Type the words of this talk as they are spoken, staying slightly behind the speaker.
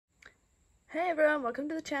Hey everyone, welcome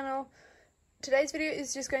to the channel. Today's video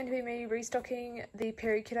is just going to be me restocking the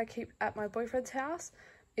period kit I keep at my boyfriend's house.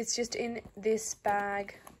 It's just in this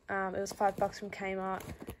bag. It was $5 from Kmart.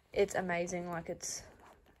 It's amazing, like it's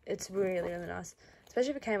really nice,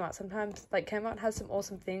 especially for Kmart. Sometimes like Kmart has some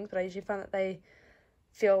awesome things, but I usually find that they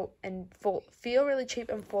feel really cheap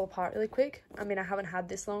and fall apart really quick. I mean, I haven't had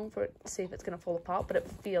this long for it to see if it's going to fall apart, but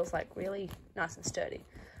it feels like really nice and sturdy.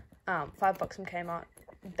 $5 from Kmart,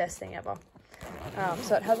 best thing ever.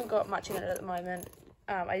 So it hasn't got much in it at the moment.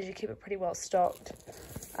 I usually keep it pretty well stocked,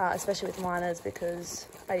 especially with liners because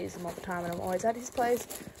I use them all the time and I'm always at his place.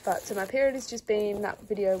 But so my period has just been, that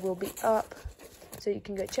video will be up so you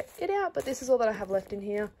can go check it out, but this is all that I have left in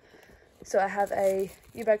here. So I have a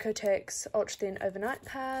Kotex Ultra Thin Overnight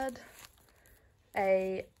Pad,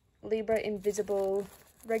 a Libra Invisible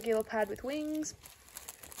regular pad with wings,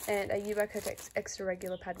 and a Kotex Extra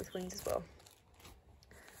regular pad with wings as well.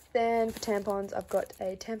 Then for tampons, I've got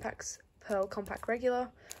a Tampax Pearl Compact Regular,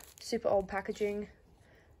 super old packaging,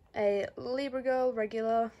 a Libra Girl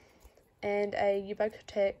Regular, and a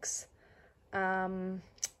Kotex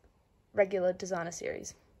Regular Designer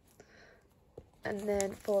Series. And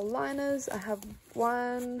then for liners, I have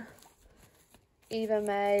one Eva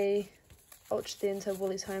May Ultra Thin, so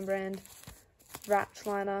Woolies home brand, wrapped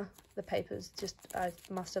liner. The paper's just, I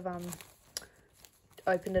must have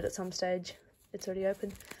opened it at some stage. It's already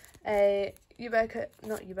open. A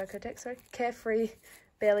Carefree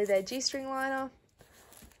Barely There G-string liner,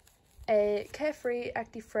 a Carefree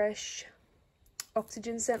Acti-Fresh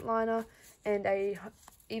Oxygen scent liner, and a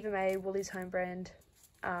Eva May Woolies home brand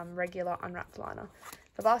regular unwrapped liner.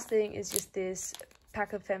 The last thing is just this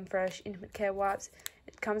pack of Femfresh Intimate Care wipes.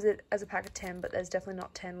 It comes as a pack of 10, but there's definitely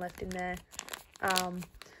not 10 left in there.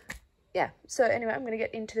 Yeah, so anyway, I'm going to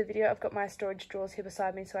get into the video. I've got my storage drawers here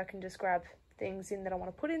beside me so I can just grab things in that I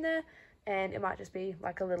want to put in there, and it might just be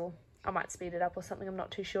like a little, I might speed it up or something, I'm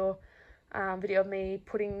not too sure. Video of me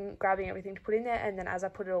grabbing everything to put in there, and then as I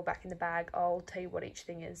put it all back in the bag, I'll tell you what each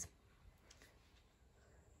thing is.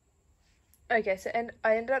 Okay, so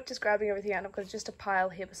I ended up just grabbing everything out, and I've got just a pile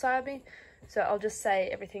here beside me, so I'll just say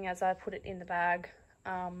everything as I put it in the bag.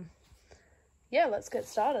 Yeah, let's get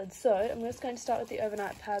started. So I'm just going to start with the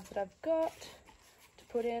overnight pads that I've got to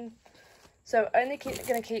put in. So I'm only going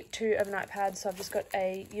to keep 2 overnight pads, so I've just got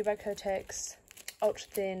a Kotex Ultra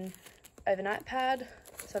Thin overnight pad,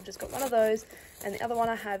 so I've just got one of those, and the other one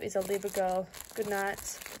I have is a Libra Girl Good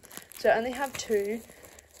Nights. So I only have 2,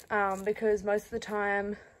 because most of the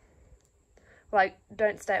time, like,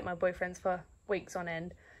 don't stay at my boyfriend's for weeks on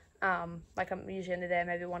end. Like, I'm usually only there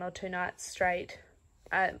maybe 1 or 2 nights straight.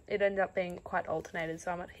 It ended up being quite alternated,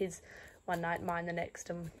 so I'm at his one night, mine the next,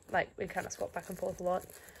 and like we kind of swap back and forth a lot.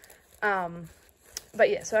 But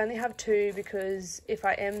yeah, so I only have 2 because if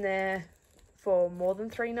I am there for more than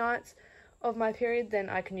 3 nights of my period, then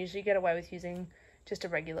I can usually get away with using just a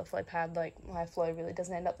regular flow pad. Like, my flow really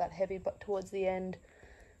doesn't end up that heavy, but towards the end,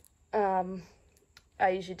 I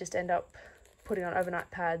usually just end up putting on overnight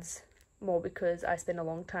pads more because I spend a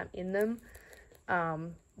long time in them.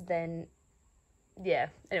 Then yeah,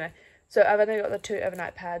 anyway, so I've only got the 2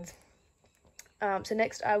 overnight pads. So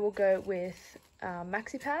next I will go with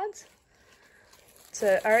maxi pads.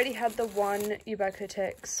 So I already had the one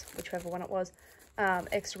Kotex, whichever one it was,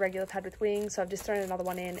 extra regular pad with wings, so I've just thrown another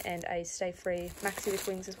one in, and a Stay Free maxi with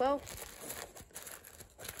wings as well.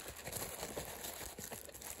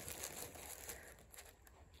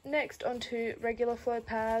 Next, onto regular flow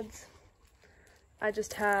pads. I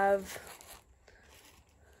just have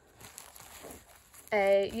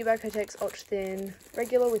a Kotex Ultra Thin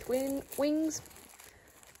regular with wings.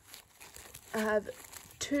 I have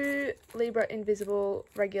 2 Libra Invisible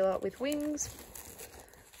regular with wings,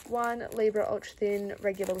 1 Libra Ultra Thin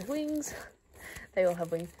regular with wings, they all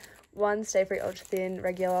have wings, 1 Stay Free Ultra Thin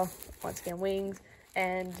regular, once again wings,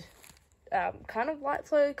 and kind of light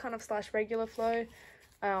flow, kind of slash regular flow,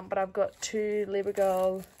 but I've got 2 Libra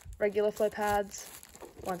Girl regular flow pads,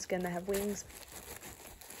 once again they have wings.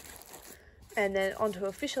 And then onto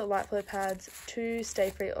official light flow pads, 2 Stay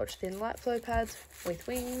Free Ultra Thin light flow pads with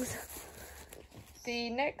wings.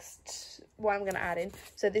 The next one I'm going to add in,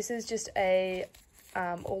 so this is just a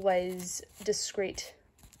Always Discreet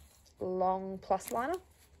long plus liner.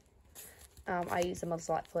 I use them as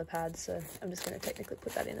light flow pads, so I'm just going to technically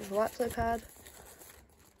put that in as a light flow pad.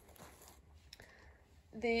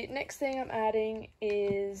 The next thing I'm adding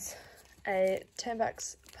is a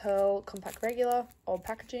Tampax Pearl Compact Regular, old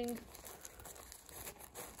packaging.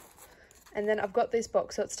 And then I've got this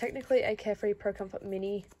box, so it's technically a Carefree Pro Comfort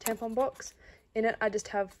Mini tampon box. In it, I just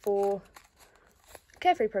have 4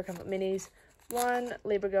 Carefree Pro Comfort Minis, 1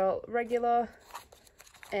 Libra Girl regular,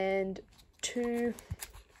 and 2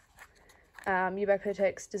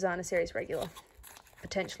 Ubacotex Designer Series regular.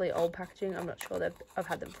 Potentially old packaging, I'm not sure. I've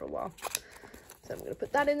had them for a while. So I'm going to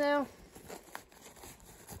put that in there.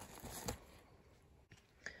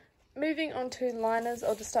 Moving on to liners,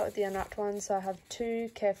 I'll just start with the unwrapped ones. So I have 2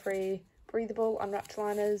 Carefree breathable unwrapped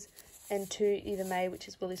liners and 2 Eva May, which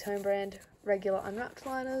is Woolies home brand, regular unwrapped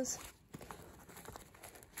liners.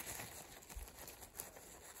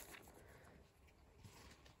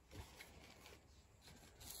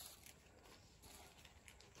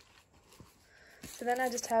 So then I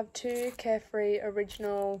just have 2 Carefree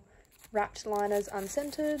original wrapped liners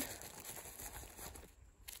unscented,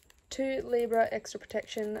 2 Libra Extra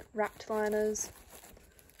Protection wrapped liners,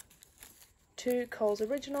 2 Coles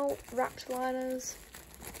Original wrapped liners,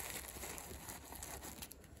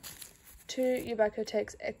 2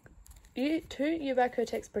 Ubacotex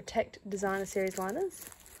Protect Designer Series liners,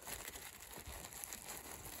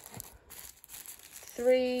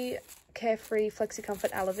 3 Carefree Flexi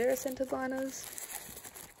Comfort Aloe Vera scented liners,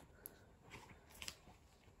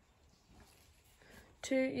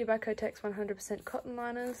 2 Ubacotex 100% cotton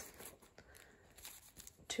liners,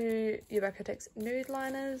 2 Ubacotex nude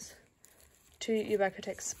liners, 2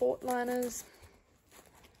 Ubacotex sport liners,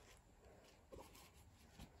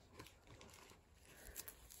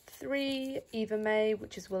 3 Eva May,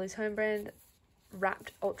 which is Woolies home brand,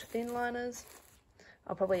 wrapped ultra thin liners.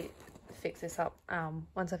 I'll probably fix this up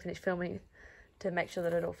once I finish filming to make sure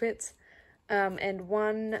that it all fits. And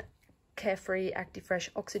 1 Carefree Active Fresh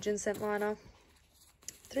Oxygen scent liner,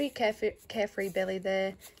 3 Carefree Belly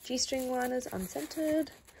There G-string liners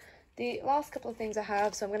unscented. The last couple of things I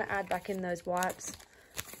have, so I'm going to add back in those wipes.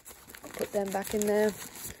 I'll put them back in there.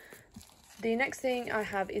 The next thing I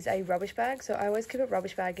have is a rubbish bag. So I always keep a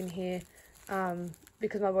rubbish bag in here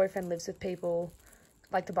because my boyfriend lives with people.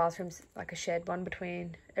 Like the bathroom's like a shared one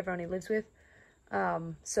between everyone he lives with.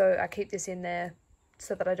 So I keep this in there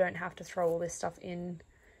so that I don't have to throw all this stuff in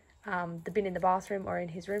the bin in the bathroom or in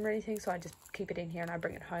his room or anything. So I just keep it in here and I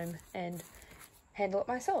bring it home and handle it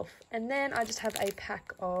myself. And then I just have a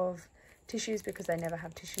pack of tissues because they never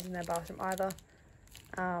have tissues in their bathroom either.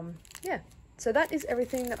 Yeah, so that is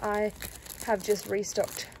everything that I have just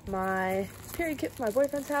restocked my period kit for my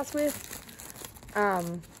boyfriend's house with.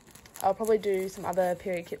 I'll probably do some other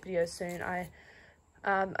period kit videos soon.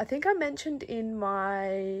 I think I mentioned in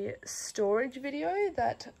my storage video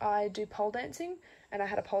that I do pole dancing and I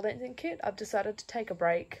had a pole dancing kit. I've decided to take a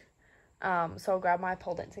break, so I'll grab my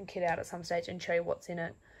pole dancing kit out at some stage and show you what's in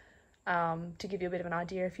it, to give you a bit of an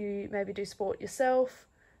idea if you maybe do sport yourself,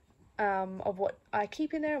 of what I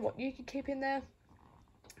keep in there, what you could keep in there.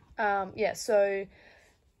 Yeah, so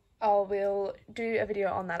I will do a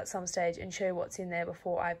video on that at some stage and show you what's in there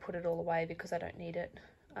before I put it all away because I don't need it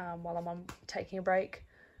while I'm on taking a break.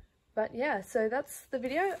 But yeah, so that's the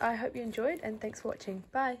video. I hope you enjoyed and thanks for watching.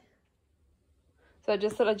 Bye. So I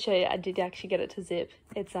just thought I'd show you, I did actually get it to zip.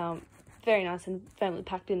 It's very nice and firmly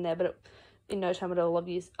packed in there, but in no time at all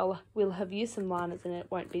we'll have used some liners and it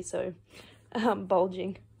won't be so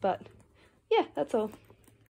bulging. But yeah, that's all.